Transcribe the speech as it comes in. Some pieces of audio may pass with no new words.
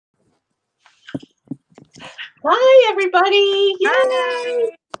Hi, everybody. Hi. Yay!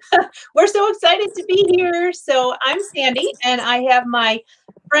 We're so excited to be here. So I'm Sandy, and I have my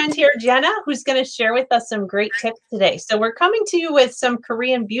friend here, Jenna, who's going to share with us some great tips today. So we're coming to you with some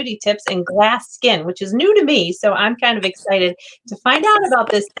Korean beauty tips and glass skin, which is new to me. So I'm kind of excited to find out about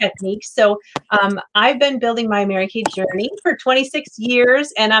this technique. So I've been building my Mary Kay journey for 26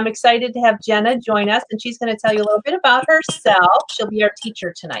 years, and I'm excited to have Jenna join us, and she's going to tell you a little bit about herself. She'll be our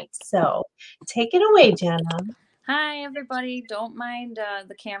teacher tonight. So take it away, Jenna. Hi, everybody. Don't mind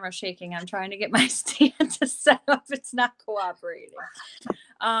the camera shaking. I'm trying to get my stand to set up. It's not cooperating.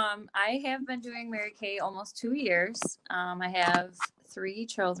 I have been doing Mary Kay almost 2 years. I have 3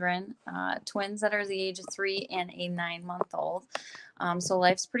 children, twins that are the age of 3 and a 9-month-old. So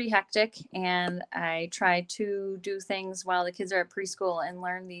life's pretty hectic, and I try to do things while the kids are at preschool and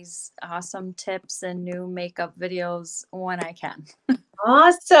learn these awesome tips and new makeup videos when I can.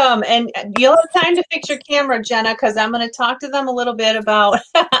 Awesome. And you'll have time to fix your camera, Jenna, because I'm going to talk to them a little bit about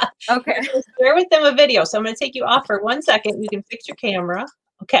Okay. share with them a video. So I'm going to take you off for 1 second. You can fix your camera.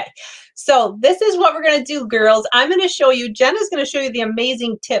 Okay. So this is what we're going to do, girls. I'm going to show you, Jenna's going to show you the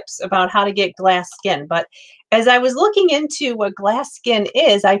amazing tips about how to get glass skin. But as I was looking into what glass skin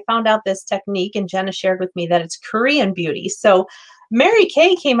is, I found out this technique, and Jenna shared with me that it's Korean beauty. So Mary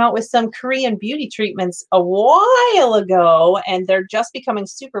Kay came out with some Korean beauty treatments a while ago, and they're just becoming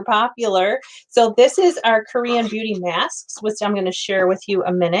super popular. So this is our Korean beauty masks, which I'm going to share with you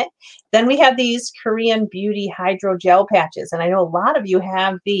a minute. Then we have these Korean beauty hydrogel patches, and I know a lot of you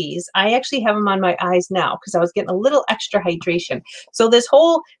have these. I actually have them on my eyes now because I was getting a little extra hydration. So this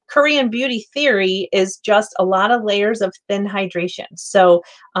whole Korean beauty theory is just a lot of layers of thin hydration. So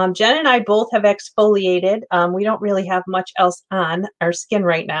Jen and I both have exfoliated. We don't really have much else on our skin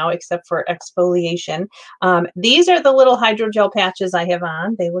right now except for exfoliation. These are the little hydrogel patches I have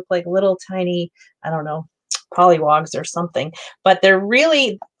on. They look like little tiny, I don't know, polywogs or something, but they're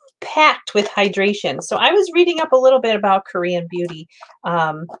really packed with hydration. So I was reading up a little bit about Korean beauty,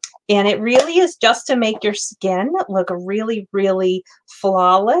 and it really is just to make your skin look really, really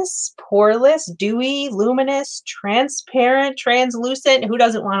flawless, poreless, dewy, luminous, transparent, translucent. Who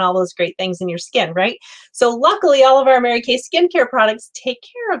doesn't want all those great things in your skin, right? So luckily, all of our Mary Kay skincare products take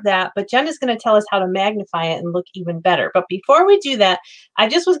care of that, but Jen is going to tell us how to magnify it and look even better. But before we do that, I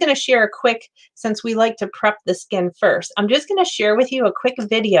just was going to share a quick, since we like to prep the skin first, I'm just going to share with you a quick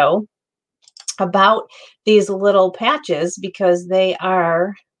video about these little patches because they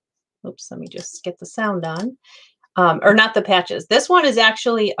are, oops, let me just get the sound on, or not the patches. This one is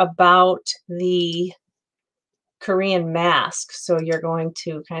actually about the Korean mask. So you're going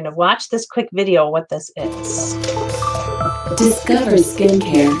to kind of watch this quick video what this is. Discover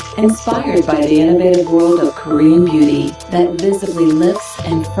skincare inspired by the innovative world of Korean beauty that visibly lifts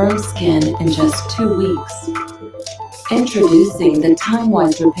and firms skin in just 2 weeks. Introducing the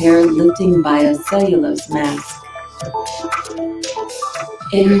Time-Wise Repair Lifting Biocellulose Mask.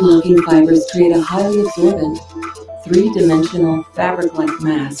 Interlocking fibers create a highly absorbent, 3-dimensional fabric-like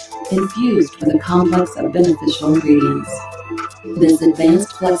mask infused with a complex of beneficial ingredients. This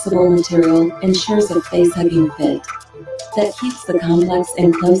advanced flexible material ensures a face-hugging fit that keeps the complex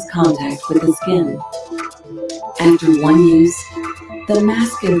in close contact with the skin. After 1 use, the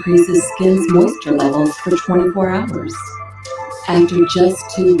mask increases skin's moisture levels for 24 hours. After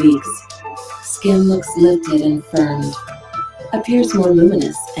just 2 weeks, skin looks lifted and firmed, appears more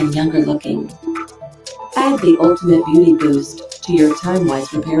luminous and younger looking. Add the ultimate beauty boost to your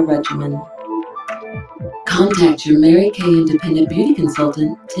Time-Wise Repair regimen. Contact your Mary Kay independent beauty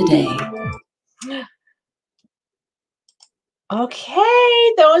consultant today.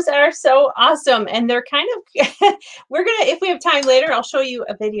 Okay, those are so awesome. And they're kind of, we're going to, if we have time later, I'll show you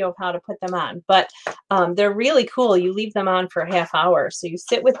a video of how to put them on. But they're really cool. You leave them on for a half hour. So you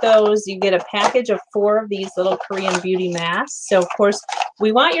sit with those. You get a package of 4 of these little Korean beauty masks. So, of course,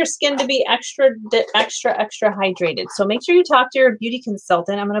 we want your skin to be extra hydrated. So make sure you talk to your beauty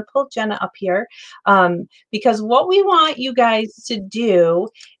consultant. I'm going to pull Jenna up here because what we want you guys to do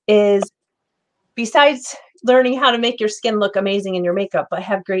is, besides learning how to make your skin look amazing in your makeup, but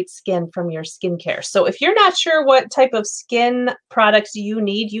have great skin from your skincare. So if you're not sure what type of skin products you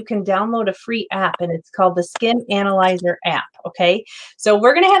need, you can download a free app, and it's called the Skin Analyzer app, okay? So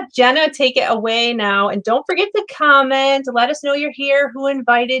we're going to have Jenna take it away now, and don't forget to comment. Let us know you're here, who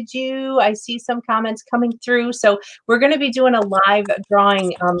invited you. I see some comments coming through. So we're going to be doing a live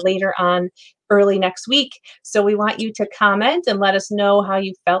drawing later on early next week. So we want you to comment and let us know how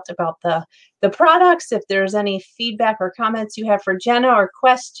you felt about the products, if there's any feedback or comments you have for Jenna or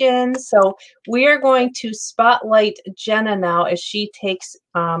questions. So we are going to spotlight Jenna now as she takes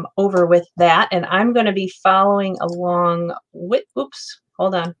over with that. And I'm going to be following along with, oops,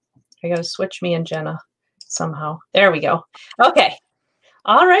 hold on. I got to switch me and Jenna somehow. There we go. Okay.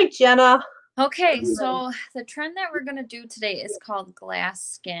 All right, Jenna. Okay, so the trend that we're going to do today is called glass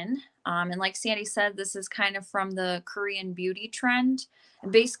skin. And like Sandy said, this is kind of from the Korean beauty trend.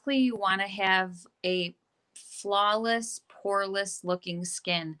 And basically, you want to have a flawless, poreless looking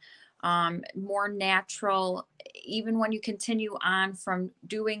skin, more natural. Even when you continue on from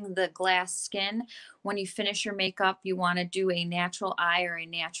doing the glass skin, when you finish your makeup, you want to do a natural eye or a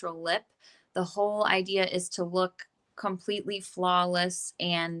natural lip. The whole idea is to look completely flawless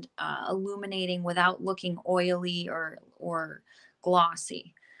and illuminating without looking oily or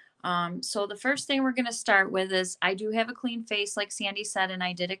glossy. So the first thing we're going to start with is, I do have a clean face, like Sandy said, and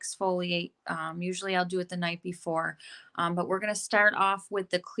I did exfoliate. Usually I'll do it the night before, but we're going to start off with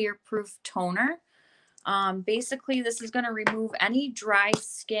the Clear Proof Toner. Basically, this is going to remove any dry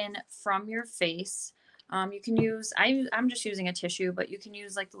skin from your face. You can use, I'm just using a tissue, but you can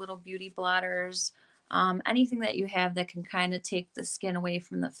use like the little beauty blotters, anything that you have that can kind of take the skin away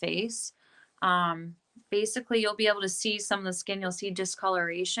from the face. Basically, you'll be able to see some of the skin. You'll see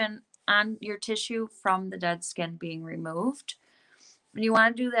discoloration on your tissue from the dead skin being removed. And you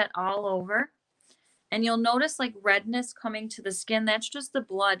want to do that all over. And you'll notice like redness coming to the skin. That's just the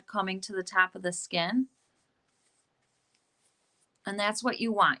blood coming to the top of the skin. And that's what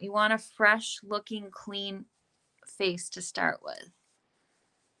you want. You want a fresh looking, clean face to start with.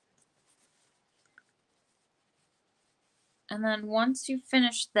 And then once you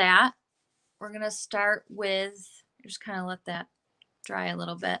finish that, we're going to start with, just kind of let that dry a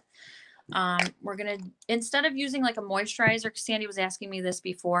little bit. We're going to, instead of using like a moisturizer, because Sandy was asking me this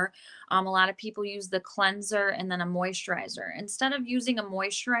before, a lot of people use the cleanser and then a moisturizer. Instead of using a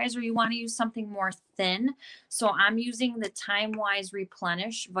moisturizer, you want to use something more thin. So I'm using the Time Wise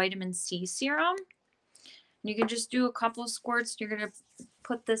Replenish Vitamin C Serum. You can just do a couple of squirts. You're going to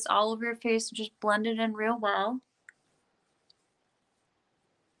put this all over your face and just blend it in real well.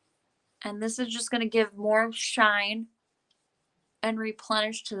 And this is just going to give more shine and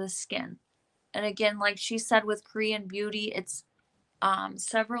replenish to the skin. And again, like she said with Korean beauty, it's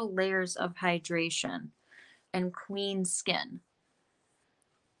several layers of hydration and clean skin.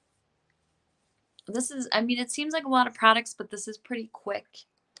 This is, I mean, it seems like a lot of products, but this is pretty quick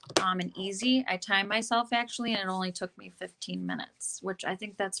and easy. I timed myself actually, and it only took me 15 minutes, which I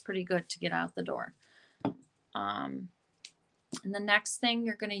think that's pretty good to get out the door. And the next thing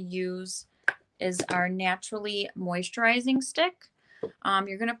you're going to use is our Naturally Moisturizing Stick.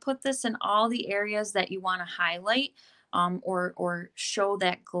 You're going to put this in all the areas that you want to highlight or show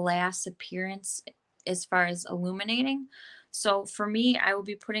that glass appearance as far as illuminating. So for me, I will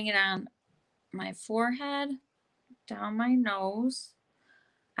be putting it on my forehead, down my nose.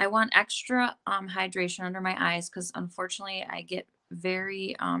 I want extra hydration under my eyes because unfortunately I get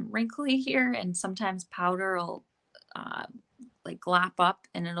very wrinkly here, and sometimes powder will like glop up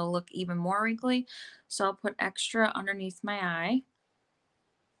and it'll look even more wrinkly. So I'll put extra underneath my eye.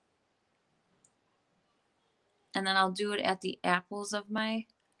 And then I'll do it at the apples of my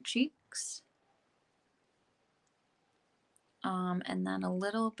cheeks. And then a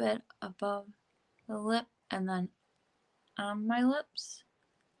little bit above the lip, and then on my lips.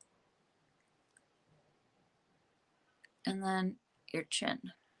 And then your chin.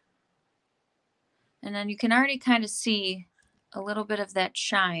 And then you can already kind of see a little bit of that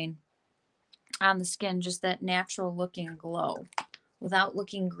shine on the skin, just that natural looking glow without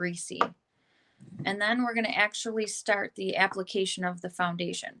looking greasy. And then we're going to actually start the application of the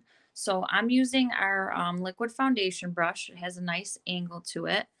foundation. So I'm using our liquid foundation brush. It has a nice angle to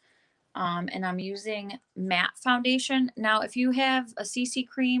it. And I'm using matte foundation. Now, if you have a CC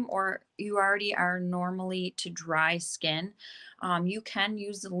cream or you already are normally to dry skin, you can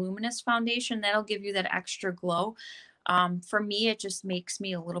use the luminous foundation. That'll give you that extra glow. For me, it just makes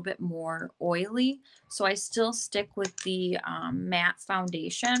me a little bit more oily. So I still stick with the matte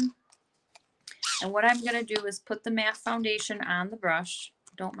foundation. And what I'm going to do is put the matte foundation on the brush.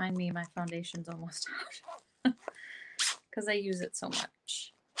 Don't mind me, my foundation's almost out because I use it so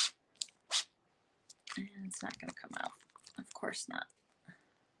much. And it's not going to come out. Of course not.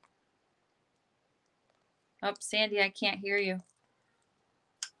 Oh, Sandy, I can't hear you.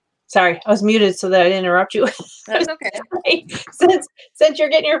 Sorry, I was muted so that I didn't interrupt you. That's okay. Since you're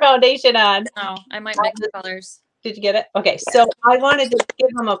getting your foundation on. Oh, I might mix colors. Did you get it? Okay, so I wanted to give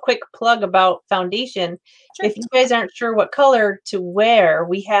them a quick plug about foundation. Sure. If you guys aren't sure what color to wear,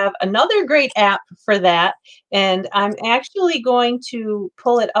 we have another great app for that. And I'm actually going to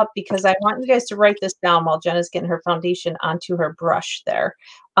pull it up because I want you guys to write this down while Jenna's getting her foundation onto her brush there.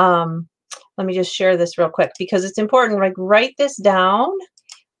 Let me just share this real quick because it's important. Like, write this down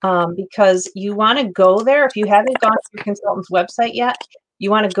because you want to go there. If you haven't gone to your consultant's website yet, you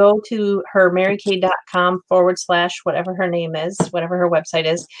want to go to her marykay.com/ whatever her name is, whatever her website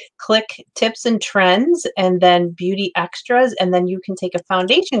is, click tips and trends and then beauty extras. And then you can take a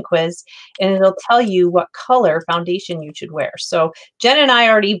foundation quiz and it'll tell you what color foundation you should wear. So Jenna and I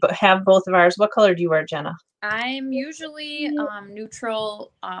already have both of ours. What color do you wear, Jenna? I'm usually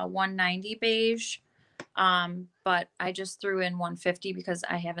neutral 190 beige. But I just threw in 150 because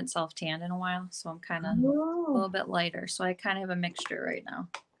I haven't self-tanned in a while. So I'm kind of a little bit lighter. So I kind of have a mixture right now.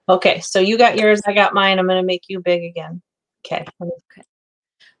 Okay. So you got yours. I got mine. I'm going to make you big again. Okay. Okay.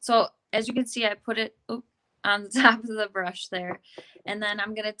 So as you can see, I put it on the top of the brush there. And then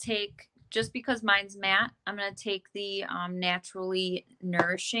I'm going to take, just because mine's matte, I'm going to take the naturally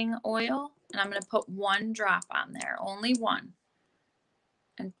nourishing oil and I'm going to put 1 drop on there, only 1.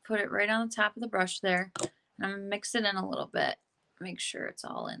 And put it right on the top of the brush there. And I'm going to mix it in a little bit. Make sure it's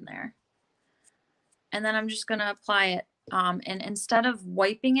all in there. And then I'm just going to apply it. And instead of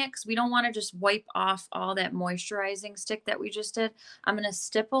wiping it, because we don't want to just wipe off all that moisturizing stick that we just did, I'm going to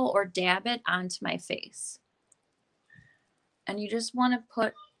stipple or dab it onto my face. And you just want to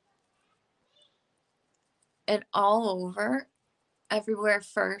put it all over everywhere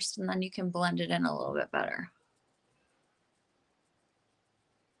first, and then you can blend it in a little bit better.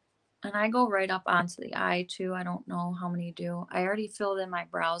 And I go right up onto the eye too. I don't know how many do. I already filled in my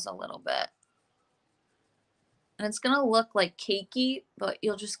brows a little bit. And it's going to look like cakey, but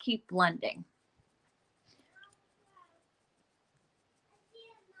you'll just keep blending.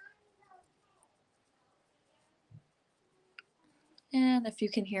 And if you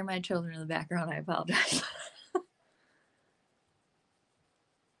can hear my children in the background, I apologize.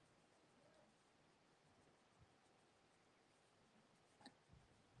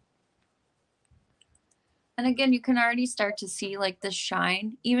 And again, you can already start to see like the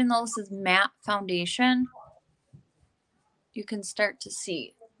shine. Even though this is matte foundation, you can start to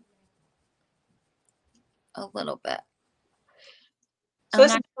see a little bit. So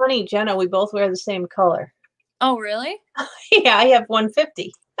this is funny, Jenna. We both wear the same color. Oh, really? Yeah, I have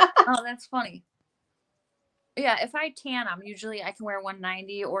 150. Oh, that's funny. Yeah, if I tan them, usually I can wear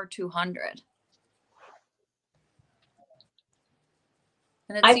 190 or 200.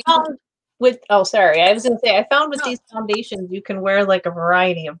 And it's I found with, oh, sorry. I was going to say, I found with No. these foundations, you can wear like a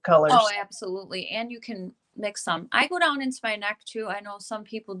variety of colors. Oh, absolutely. And you can mix them. I go down into my neck too. I know some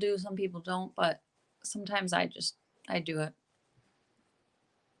people do, some people don't, but sometimes I do it.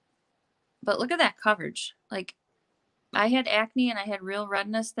 But look at that coverage. Like, I had acne and I had real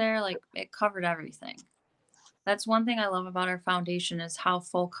redness there. Like, it covered everything. That's one thing I love about our foundation is how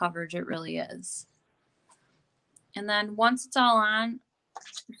full coverage it really is. And then once it's all on,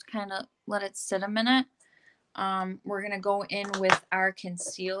 just kind of let it sit a minute. We're going to go in with our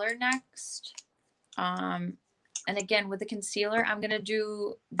concealer next. And again, with the concealer, I'm going to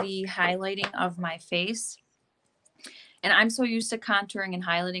do the highlighting of my face. And I'm so used to contouring and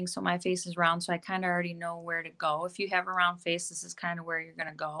highlighting, so my face is round, so I kind of already know where to go. If you have a round face, this is kind of where you're going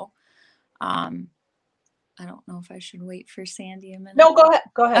to go. I don't know if I should wait for Sandy a minute. No, go ahead.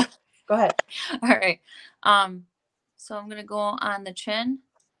 Go ahead. Go ahead. All right. So I'm going to go on the chin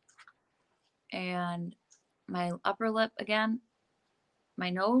and my upper lip again,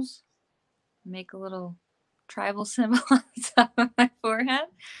 my nose, make a little tribal symbol on the top of my forehead,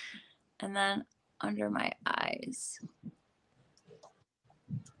 and then under my eyes.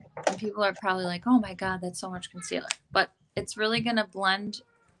 And people are probably like, oh my God, that's so much concealer. But it's really going to blend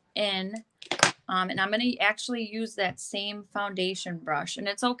in. And I'm going to actually use that same foundation brush. And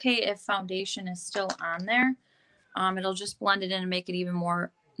it's okay if foundation is still on there. It'll just blend it in and make it even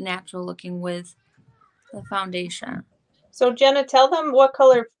more natural looking with the foundation. So Jenna, tell them what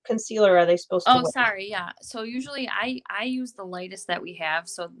color concealer are they supposed to wear? Oh, sorry. Yeah. So usually I use the lightest that we have.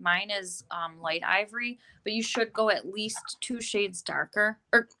 So mine is light ivory, but you should go at least 2 shades darker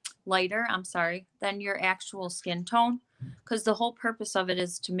or lighter, I'm sorry, than your actual skin tone. Because the whole purpose of it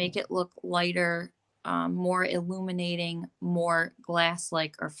is to make it look lighter, more illuminating, more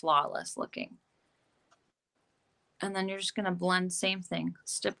glass-like or flawless looking. And then you're just going to blend, same thing.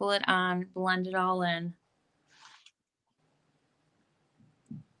 Stipple it on, blend it all in.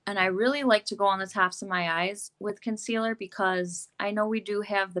 And I really like to go on the tops of my eyes with concealer because I know we do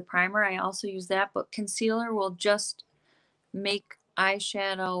have the primer. I also use that, but concealer will just make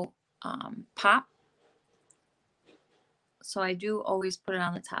eyeshadow pop. So I do always put it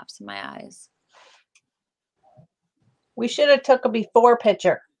on the tops of my eyes. We should have took a before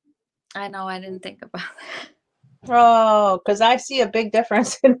picture. I know, I didn't think about that. Oh, because I see a big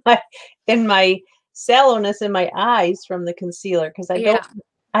difference in my sallowness in my eyes from the concealer. Because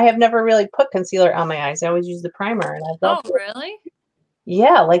I have never really put concealer on my eyes. I always use the primer, and I love it. Really?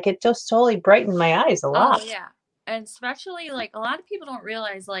 Yeah, like it just totally brightened my eyes a lot. Oh yeah, and especially like a lot of people don't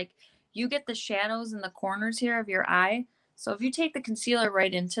realize like you get the shadows in the corners here of your eye. So if you take the concealer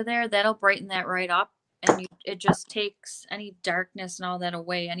right into there, that'll brighten that right up, and it just takes any darkness and all that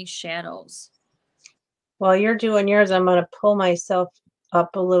away, any shadows. While you're doing yours, I'm going to pull myself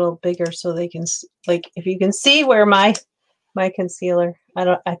up a little bigger so they can, like, if you can see where my concealer,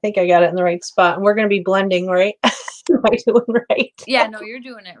 I think I got it in the right spot. And we're going to be blending, right? Am I doing right? Yeah, no, you're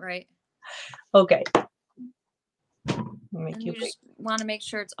doing it right. Okay. And you just want to make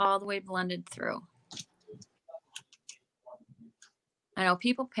sure it's all the way blended through. I know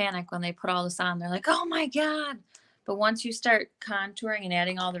people panic when they put all this on. They're like, oh my God. But once you start contouring and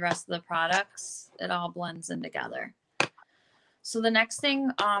adding all the rest of the products, it all blends in together. So the next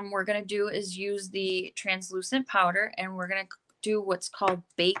thing we're going to do is use the translucent powder, and we're going to do what's called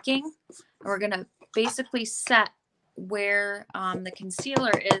baking. We're going to basically set where the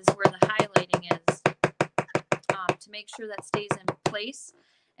concealer is, where the highlighting is, to make sure that stays in place.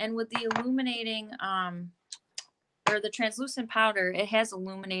 And with the illuminating or the translucent powder, it has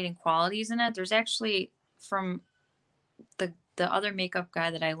illuminating qualities in it. There's actually, from the other makeup guy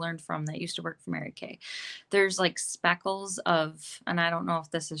that I learned from that used to work for Mary Kay, there's like speckles of, and I don't know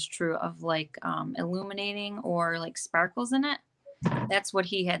if this is true, of like illuminating or like sparkles in it. That's what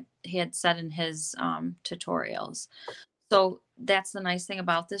he had said in his tutorials. So that's the nice thing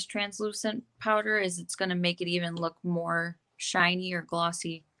about this translucent powder, is it's going to make it even look more shiny or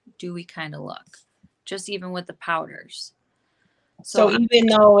glossy, dewy kind of look, just even with the powders. So even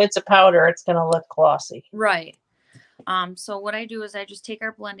though it's a powder, it's going to look glossy. Right. So what I do is I just take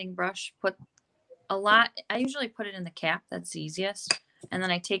our blending brush, put a lot. I usually put it in the cap. That's the easiest. And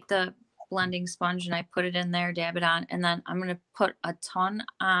then I take the blending sponge and I put it in there, dab it on. And then I'm going to put a ton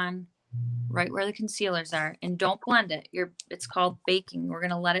on right where the concealers are, and don't blend it. It's called baking. We're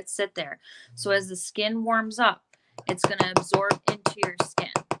going to let it sit there. So as the skin warms up, it's going to absorb into your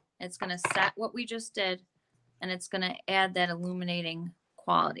skin. It's going to set what we just did, and it's going to add that illuminating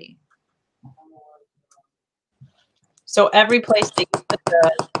quality. So every place that you put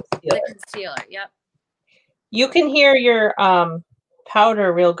the concealer, yep. You can hear your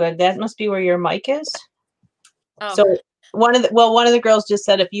powder real good. That must be where your mic is. Oh. So one of the girls just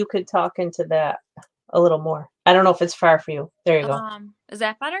said if you could talk into that a little more. I don't know if it's far for you. There you go. Is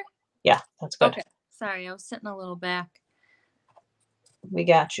that better? Yeah, that's good. Okay. Sorry, I was sitting a little back. We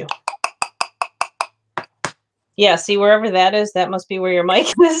got you. Yeah, see wherever that is, that must be where your mic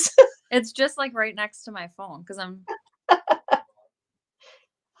is. It's just like right next to my phone because I'm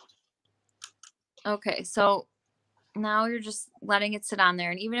okay. So now you're just letting it sit on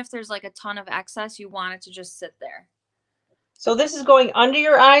there, and even if there's like a ton of excess, you want it to just sit there. So this is going under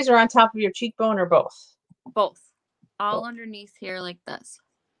your eyes or on top of your cheekbone, or both? Both. All underneath here like this.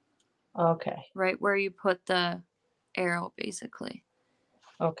 Okay. Right where you put the arrow, basically.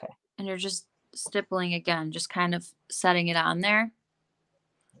 Okay. And you're just stippling again, just kind of setting it on there.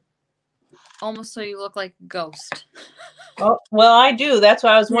 Almost so you look like a ghost. Oh, well, I do. That's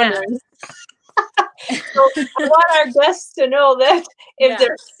why I was wondering. Yeah. So I want our guests to know that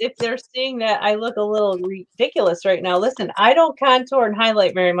if they're seeing that I look a little ridiculous right now. Listen, I don't contour and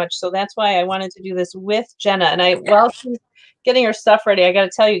highlight very much, so that's why I wanted to do this with Jenna. And while she's getting her stuff ready, I got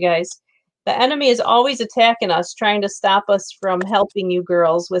to tell you guys, the enemy is always attacking us, trying to stop us from helping you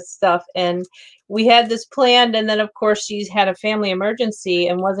girls with stuff. And we had this planned, and then of course she's had a family emergency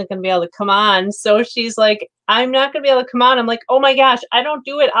and wasn't going to be able to come on. So she's like, I'm not going to be able to come on. I'm like, oh my gosh, I don't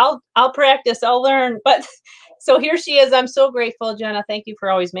do it. I'll practice. I'll learn. But so here she is. I'm so grateful, Jenna. Thank you for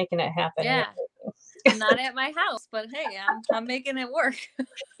always making it happen. Yeah. I'm not at my house, but hey, I'm making it work.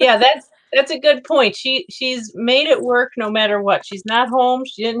 Yeah, that's a good point. She's made it work no matter what. She's not home.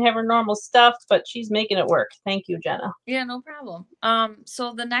 She didn't have her normal stuff, but she's making it work. Thank you, Jenna. Yeah, no problem.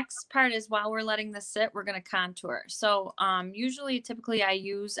 So the next part is while we're letting this sit, we're going to contour. So typically I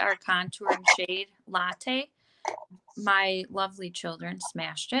use our contouring shade Latte. My lovely children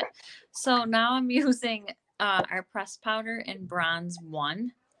smashed it. So now I'm using our pressed powder in Bronze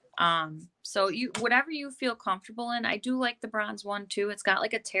 1. So whatever you feel comfortable in. I do like the bronze one too. It's got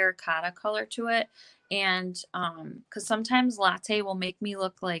like a terracotta color to it. And because sometimes latte will make me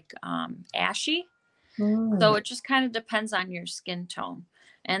look like ashy. So it just kind of depends on your skin tone.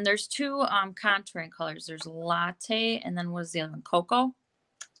 And there's two contouring colors. There's latte and then what is the other one? Cocoa.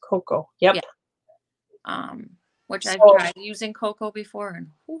 Cocoa. Yep. Yeah. Which I've tried using cocoa before. And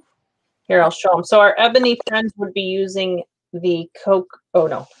whew. Here, I'll show them. So our ebony friends would be using the cocoa. Oh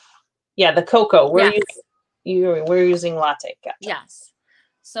no. Yeah, the cocoa. We're using latte. Gotcha. Yes.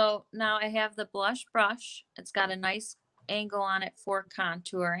 So now I have the blush brush. It's got a nice angle on it for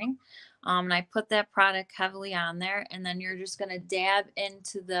contouring. And I put that product heavily on there. And then you're just going to dab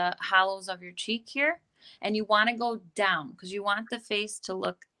into the hollows of your cheek here. And you want to go down because you want the face to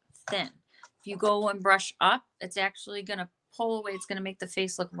look thin. If you go and brush up, it's actually going to pull away. It's going to make the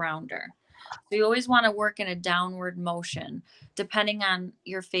face look rounder. So you always want to work in a downward motion depending on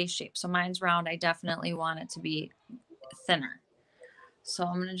your face shape. So mine's round. I definitely want it to be thinner. So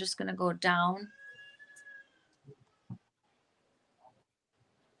I'm just going to go down.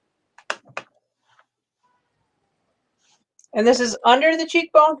 And this is under the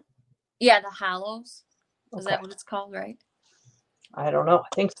cheekbone? Yeah, the hollows. Is Okay. that what it's called, right? I don't know.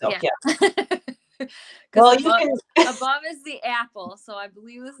 I think so. Yeah. Well, above is the apple, so I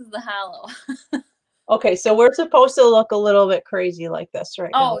believe this is the hollow. Okay, so we're supposed to look a little bit crazy like this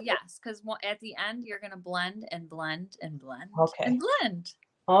right now. Oh, yes, because at the end, you're going to blend and blend and blend and blend.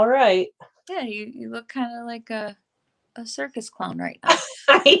 All right. Yeah, you look kind of like a circus clown right now.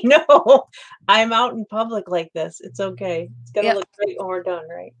 I know. I'm out in public like this. It's okay. It's going to look great when we're done,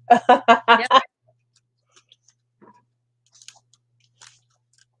 right? Yep.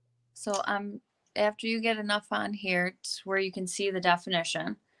 So after you get enough on here to where you can see the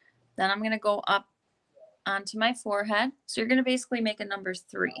definition, then I'm going to go up onto my forehead. So you're going to basically make a number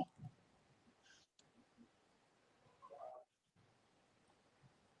 3.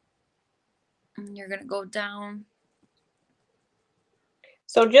 And you're going to go down.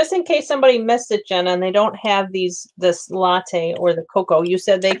 So just in case somebody missed it, Jenna, and they don't have this latte or the cocoa, you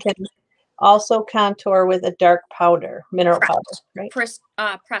said they can also contour with a dark powder, mineral powder, right? Pressed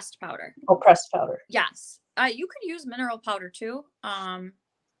powder. Oh, pressed powder. Yes. You could use mineral powder too.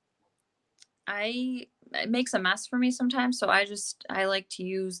 It makes a mess for me sometimes, so I like to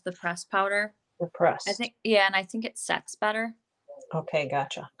use the pressed powder. The pressed. I think, yeah, and I think it sets better. Okay,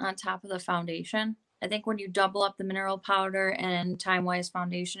 gotcha. On top of the foundation. I think when you double up the mineral powder and Time Wise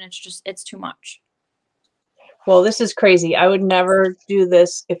foundation, it's too much. Well, this is crazy. I would never do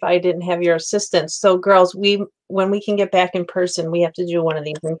this if I didn't have your assistance. So girls, when we can get back in person, we have to do one of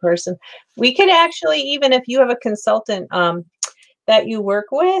these in person. We could actually, even if you have a consultant that you work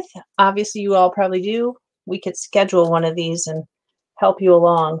with, obviously you all probably do, we could schedule one of these and help you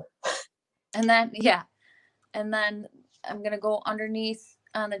along. And then, yeah. And then I'm going to go underneath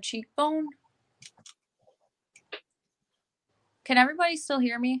on the cheekbone. Can everybody still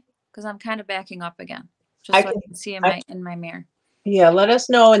hear me? Because I'm kind of backing up again. Just so I can see in my mirror. Yeah, let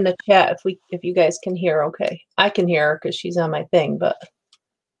us know in the chat if you guys can hear. Okay, I can hear her because she's on my thing. But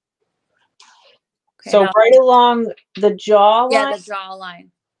okay, so right along the jawline. Yeah, the jawline.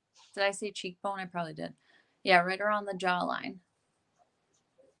 Did I say cheekbone? I probably did. Yeah, right around the jawline.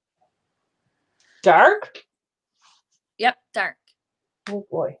 Dark. Yep, dark. Oh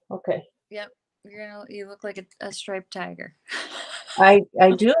boy. Okay. Yep, you look like a striped tiger. I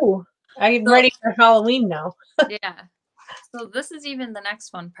do. I'm ready for Halloween now. Yeah. So this is even the next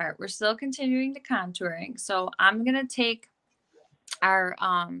fun part. We're still continuing the contouring. So I'm going to take our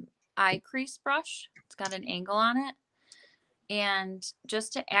eye crease brush. It's got an angle on it. And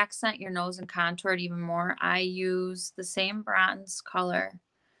just to accent your nose and contour it even more, I use the same bronze color.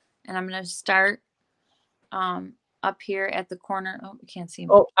 And I'm going to start up here at the corner. Oh, you can't see me.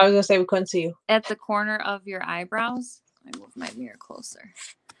 Oh, I was going to say we couldn't see you. At the corner of your eyebrows. Let me move my mirror closer.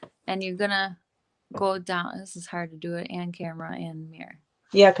 And you're going to go down. This is hard to do it and camera and mirror.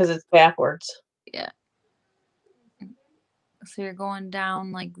 Yeah, because it's backwards. Yeah. So you're going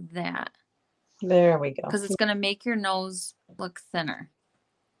down like that. There we go. Because it's going to make your nose look thinner.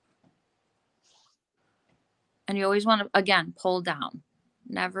 And you always want to, again, pull down.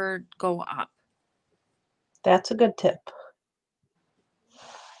 Never go up. That's a good tip.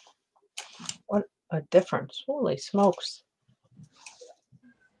 What a difference. Holy smokes.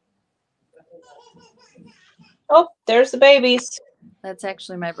 Oh, there's the babies. That's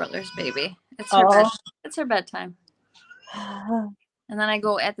actually my brother's baby. It's her bedtime. And then I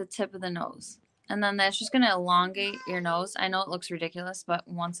go at the tip of the nose. And then that's just going to elongate your nose. I know it looks ridiculous, but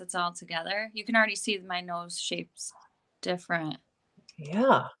once it's all together, you can already see my nose shape's different.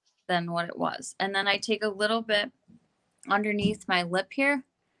 Yeah. than what it was. And then I take a little bit underneath my lip here.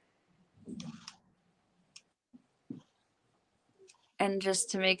 And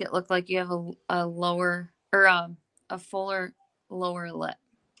just to make it look like you have a lower or a fuller lower lip.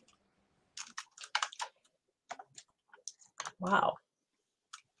 Wow.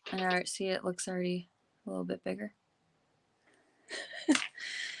 And I see it looks already a little bit bigger.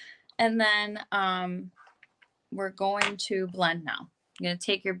 And then we're going to blend now. You're going to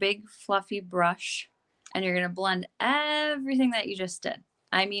take your big fluffy brush and you're going to blend everything that you just did.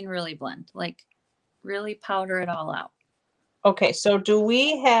 I mean, really blend, like really powder it all out. Okay, so do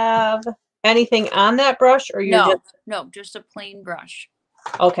we have anything on that brush, or you're No, just a plain brush.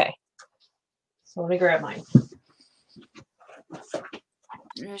 Okay. So let me grab mine.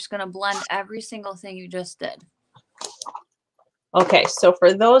 You're just going to blend every single thing you just did. Okay, so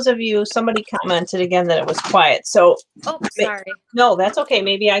for those of you, somebody commented again that it was quiet. So, oh, sorry. No, that's okay.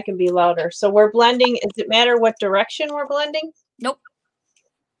 Maybe I can be louder. So we're blending. Does it matter what direction we're blending? Nope.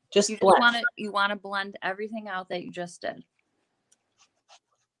 Just you blend. You want to blend everything out that you just did.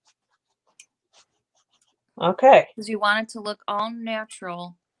 Okay. Because you want it to look all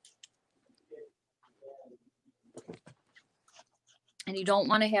natural. And you don't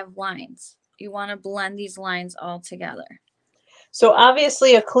want to have lines. You want to blend these lines all together. So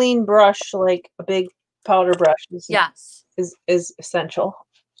obviously a clean brush, like a big powder brush, is essential.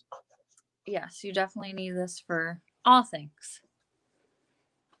 Yes, you definitely need this for all things.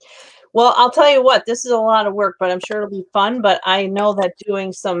 Well, I'll tell you what, this is a lot of work, but I'm sure it'll be fun. But I know that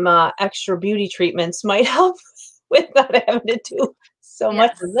doing some extra beauty treatments might help with not having to do so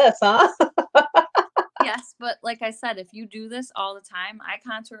much of this, huh? Yes, but like I said, if you do this all the time, I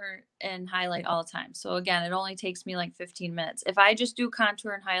contour and highlight all the time. So again, it only takes me like 15 minutes. If I just do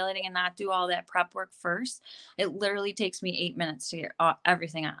contour and highlighting and not do all that prep work first, it literally takes me 8 minutes to get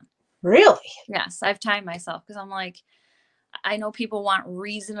everything on. Really? Yes, I've timed myself because I'm like, I know people want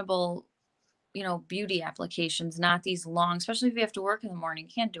reasonable, you know, beauty applications, not these long, especially if you have to work in the morning.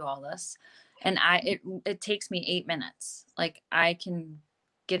 You can't do all this. And it takes me 8 minutes. Like I can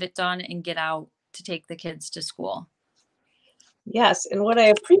get it done and get out to take the kids to school. Yes, and what I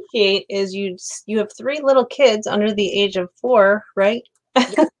appreciate is you have 3 little kids under the age of 4, right?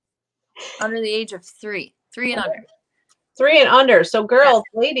 Yes. Under the age of 3 and under. 3 and under. So girls,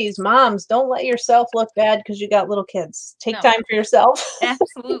 ladies, moms, don't let yourself look bad because you got little kids. Take time for yourself.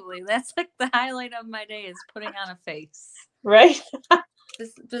 Absolutely. That's like the highlight of my day is putting on a face. Right?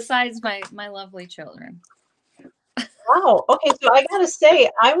 Besides my lovely children. Wow. Okay, so I gotta say,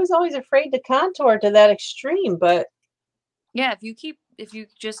 I was always afraid to contour to that extreme, but yeah, if you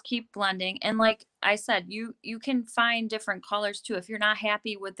just keep blending, and like I said, you can find different colors too. If you're not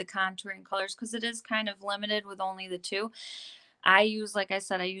happy with the contouring colors, because it is kind of limited with only the 2. I use, like I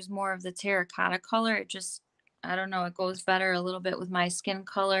said, I use more of the terracotta color. It just, I don't know, it goes better a little bit with my skin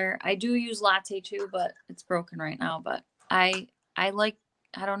color. I do use latte too, but it's broken right now. But I like,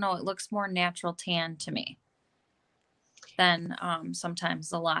 I don't know, it looks more natural tan to me than sometimes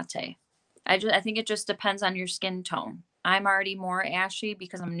the latte. I think it just depends on your skin tone. I'm already more ashy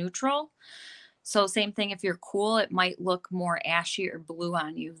because I'm neutral. So same thing, if you're cool, it might look more ashy or blue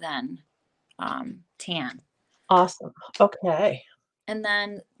on you than tan. Awesome. Okay. And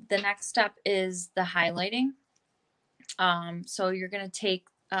then the next step is the highlighting. So you're going to take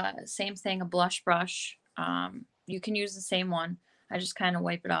same thing, a blush brush. You can use the same one. I just kind of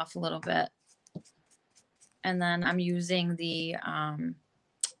wipe it off a little bit. And then I'm using the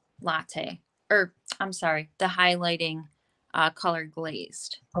the highlighting color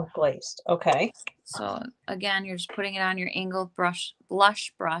glazed. Oh, glazed. Okay. So again, you're just putting it on your angled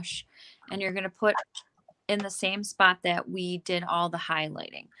blush brush, and you're going to put in the same spot that we did all the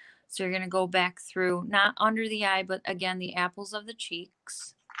highlighting. So you're going to go back through, not under the eye, but again, the apples of the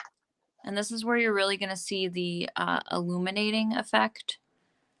cheeks. And this is where you're really going to see the illuminating effect,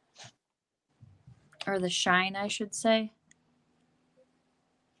 or the shine, I should say.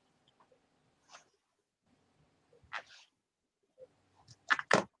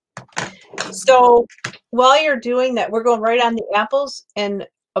 So while you're doing that, we're going right on the apples and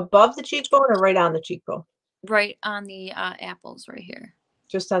above the cheekbone, or right on the cheekbone? Right on the apples right here.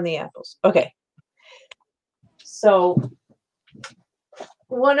 Just on the apples. Okay. So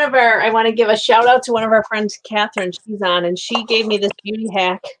I want to give a shout out to one of our friends, Catherine. She's on, and she gave me this beauty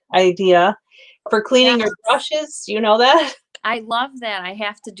hack idea for cleaning your brushes. You know that? I love that. I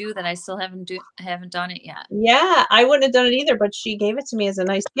have to do that. I still haven't done it yet. Yeah, I wouldn't have done it either, but she gave it to me as a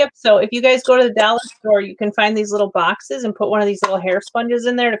nice gift. So if you guys go to the dollar store, you can find these little boxes and put one of these little hair sponges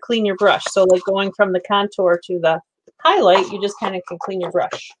in there to clean your brush. So like going from the contour to the highlight, you just kind of can clean your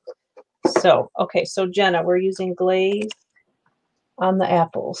brush. So, okay, so Jenna, we're using glaze on the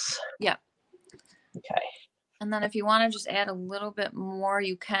apples. Yeah. Okay. And then if you want to just add a little bit more,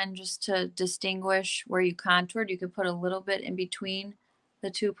 you can, just to distinguish where you contoured. You could put a little bit in between the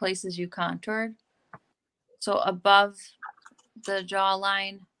two places you contoured. So above the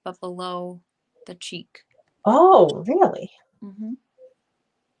jawline, but below the cheek. Oh, really? Mm-hmm.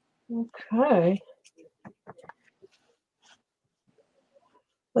 Okay.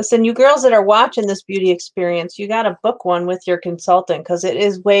 Listen, you girls that are watching this beauty experience, you got to book one with your consultant because it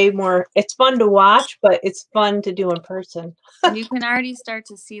is way more, it's fun to watch, but it's fun to do in person. And you can already start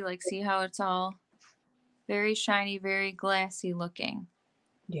to see, like, see how it's all very shiny, very glassy looking.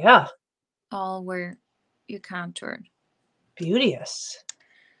 Yeah. All where you contoured. Beauteous.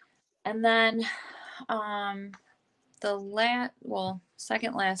 And then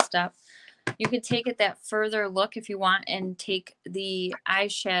second last step, you could take it that further look if you want and take the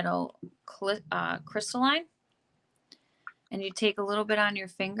eyeshadow crystalline, and you take a little bit on your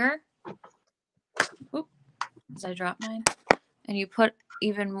finger. Oop, as I drop mine. And you put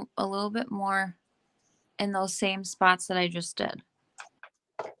even a little bit more in those same spots that I just did.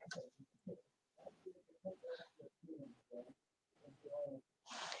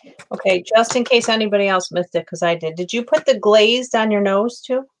 Okay, just in case anybody else missed it, because I did. Did you put the glazed on your nose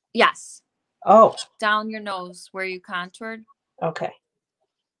too? Yes. Oh. Down your nose where you contoured. Okay.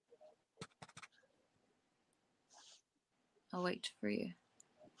 I'll wait for you.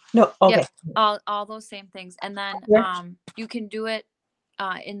 No, okay. Yep, all those same things. And then you can do it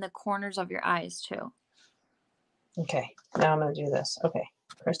in the corners of your eyes too. Okay, now I'm going to do this. Okay,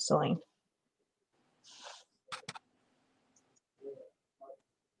 crystalline.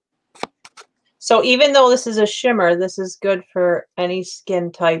 So even though this is a shimmer, this is good for any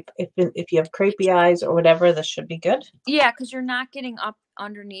skin type. If you have crepey eyes or whatever, this should be good. Yeah, because you're not getting up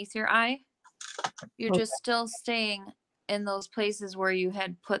underneath your eye. You're just still staying in those places where you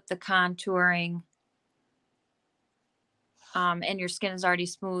had put the contouring, and your skin is already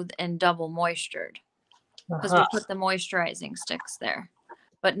smooth and double moistured because we put the moisturizing sticks there.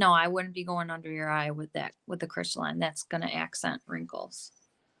 But no, I wouldn't be going under your eye with the crystalline. That's going to accent wrinkles.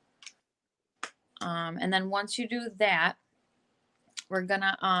 And then once you do that, we're going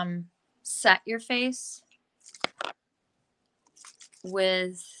to set your face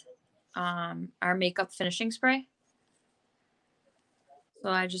with our makeup finishing spray. So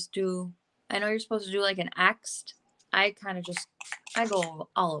I know you're supposed to do like an X. I go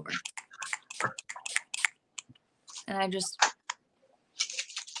all over. And I just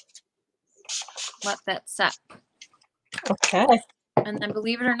let that set. Okay. And then,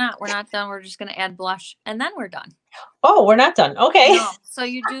 believe it or not, we're not done. We're just going to add blush, and then we're done. Oh, we're not done. Okay. No. So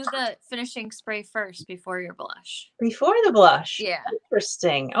you do the finishing spray first before your blush. Before the blush. Yeah.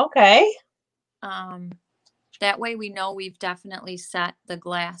 Interesting. Okay. That way we know we've definitely set the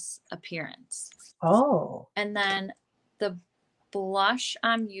glass appearance. Oh. And then the blush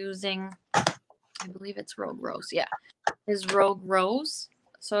I'm using, I believe it's Rogue Rose. Yeah. Is Rogue Rose.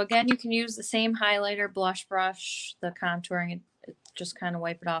 So again, you can use the same highlighter, blush brush, the contouring, just kind of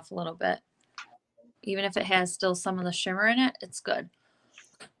wipe it off a little bit. Even if it has still some of the shimmer in it, it's good.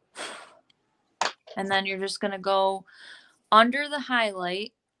 And then you're just going to go under the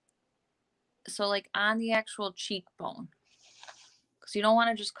highlight. So like on the actual cheekbone. Because you don't want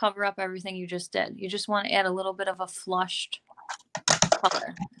to just cover up everything you just did. You just want to add a little bit of a flushed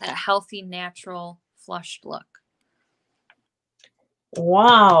color. That healthy, natural, flushed look.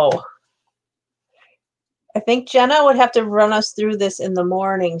 Wow. I think Jenna would have to run us through this in the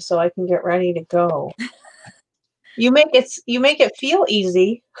morning so I can get ready to go. You make it feel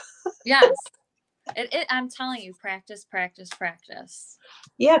easy. Yes. I'm telling you, practice, practice, practice.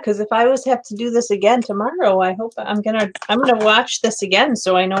 Yeah, because if I have to do this again tomorrow, I hope I'm gonna watch this again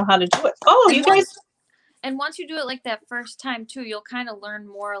so I know how to do it. Oh, and you guys. And once you do it like that first time too, you'll kind of learn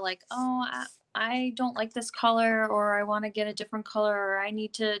more. Like, oh, I don't like this color, or I want to get a different color, or I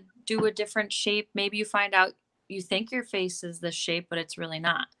need to do a different shape. Maybe you find out you think your face is this shape, but it's really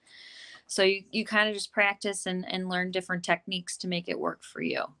not. So you kind of just practice and learn different techniques to make it work for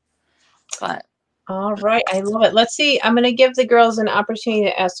you. But all right, I love it. Let's see. I'm going to give the girls an opportunity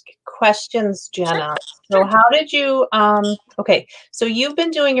to ask questions, Jenna. So how did you, okay, so you've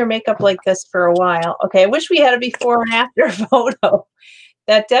been doing your makeup like this for a while. Okay, I wish we had a before and after photo.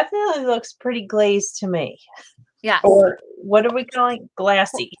 That definitely looks pretty glazed to me. Yeah. Or what are we calling?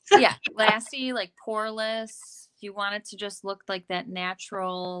 Glassy. Yeah, glassy, like poreless. You want it to just look like that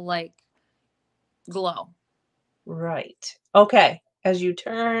natural, like, glow. Right. Okay. As you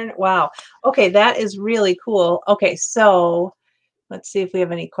turn, wow. Okay, that is really cool. Okay, so Let's see if we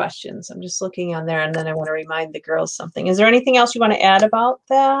have any questions. I'm just looking on there, and then I want to remind the girls something. Is there anything else you want to add about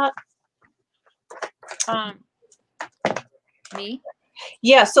that? Me?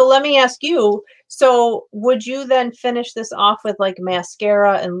 Yeah, so let me ask you. So would you then finish this off with like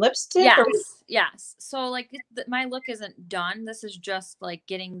mascara and lipstick? Yes, Or yes. So like my look isn't done. This is just like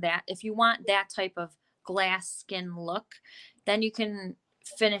getting that. If you want that type of glass skin look, then you can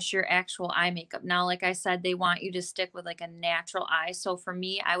finish your actual eye makeup. Now, like I said, they want you to stick with like a natural eye. So for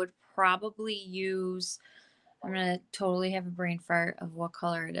me, I would probably use, I'm going to totally have a brain fart of what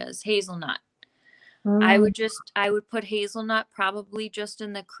color it is. Hazelnut. I would put hazelnut probably just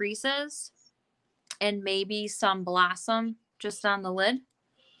in the creases and maybe some blossom just on the lid.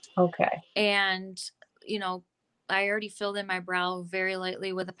 Okay. And, you know, I already filled in my brow very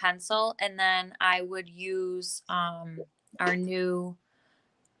lightly with a pencil. And then I would use our new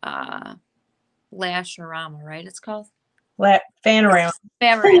Lasherama, right? It's called? Fanorama.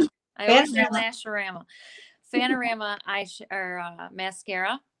 Fanorama. I always say Fanorama. Lasherama. Fanorama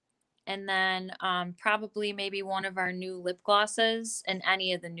mascara. And then probably maybe one of our new lip glosses and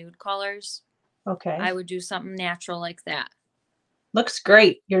any of the nude colors. Okay. I would do something natural like that. Looks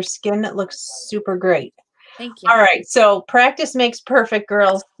great. Your skin looks super great. Thank you. All right. So practice makes perfect,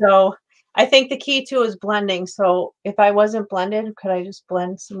 girls. So I think the key too is blending. So if I wasn't blended, could I just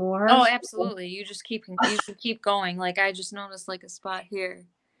blend some more? Oh, absolutely. You can keep going. Like I just noticed like a spot here.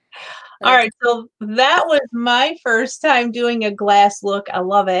 All right. So that was my first time doing a glass look. I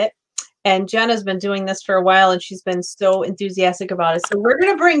love it. And Jenna's been doing this for a while, and she's been so enthusiastic about it. So we're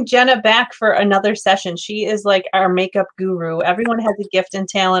going to bring Jenna back for another session. She is like our makeup guru. Everyone has a gift and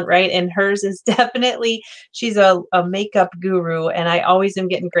talent, right? And hers is definitely, she's a makeup guru, and I always am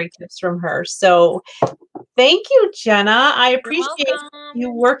getting great tips from her. So thank you, Jenna. I appreciate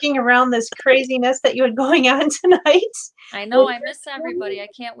you working around this craziness that you had going on tonight. I know. I miss everybody. I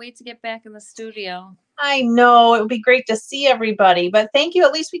can't wait to get back in the studio. I know it would be great to see everybody, but thank you.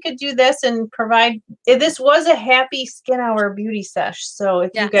 At least we could do this and provide. This was a happy skin hour beauty sesh. So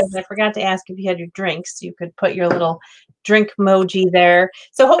if you guys, I forgot to ask if you had your drinks, you could put your little drink emoji there.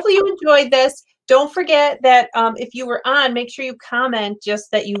 So hopefully you enjoyed this. Don't forget that if you were on, make sure you comment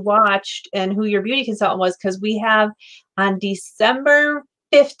just that you watched and who your beauty consultant was, because we have on December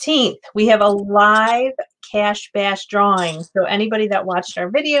 15th, we have a live cash bash drawing. So anybody that watched our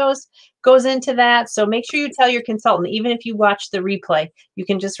videos goes into that. So make sure you tell your consultant, even if you watch the replay, you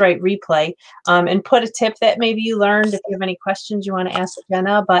can just write replay and put a tip that maybe you learned. If you have any questions you want to ask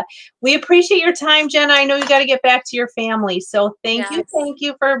Jenna, but we appreciate your time, Jenna. I know you got to get back to your family. So thank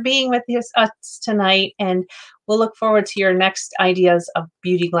you for being with us tonight. And we'll look forward to your next ideas of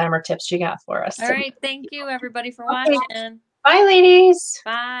beauty glamour tips you got for us. All right. Thank you everybody for watching. Bye, ladies.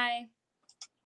 Bye.